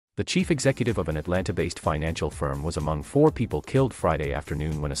The chief executive of an Atlanta-based financial firm was among 4 people killed Friday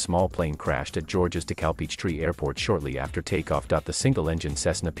afternoon when a small plane crashed at Georgia's DeKalb-Peachtree airport shortly after takeoff. The single-engine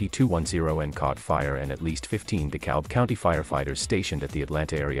Cessna P210N caught fire and at least 15 DeKalb County firefighters stationed at the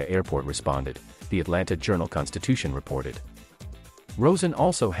Atlanta area airport responded, the Atlanta Journal-Constitution reported. Rosen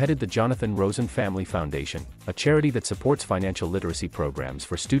also headed the Jonathan Rosen Family Foundation, a charity that supports financial literacy programs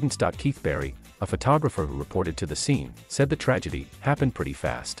for students.Keith. Barry, a photographer who reported to the scene, said the tragedy happened pretty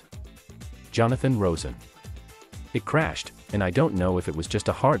fast. Jonathan Rosen. It crashed, and I don't know if it was just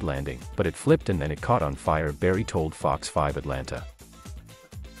a hard landing, but it flipped and then it caught on fire, Barry told Fox 5 Atlanta.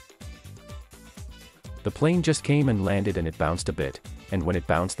 The plane just came and landed and it bounced a bit, and when it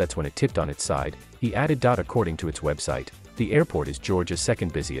bounced that's when it tipped on its side, he added. According to its website, the airport is Georgia's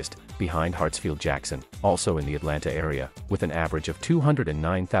second busiest, behind Hartsfield-Jackson, also in the Atlanta area, with an average of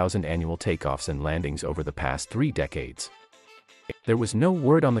 209,000 annual takeoffs and landings over the past 3 decades. There was no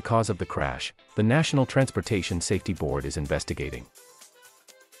word on the cause of the crash. The National Transportation Safety Board is investigating.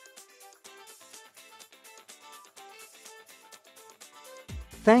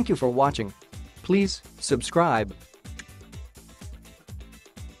 Thank you for watching. Please subscribe.